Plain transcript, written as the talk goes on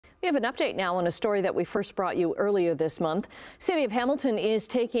We have an update now on a story that we first brought you earlier this month. City of Hamilton is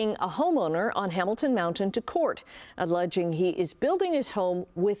taking a homeowner on Hamilton Mountain to court, alleging he is building his home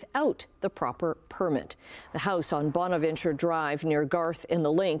without the proper permit. The house on Bonaventure Drive near Garth in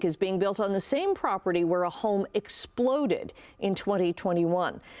the Link is being built on the same property where a home exploded in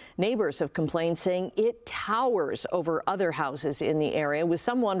 2021. Neighbors have complained, saying it towers over other houses in the area, with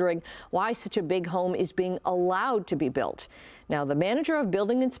some wondering why such a big home is being allowed to be built. Now, the manager of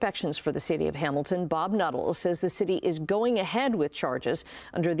building inspections for the City of Hamilton, Bob Nuttall, says the city is going ahead with charges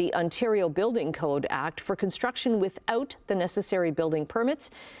under the Ontario Building Code Act for construction without the necessary building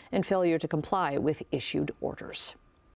permits and failure to comply with issued orders.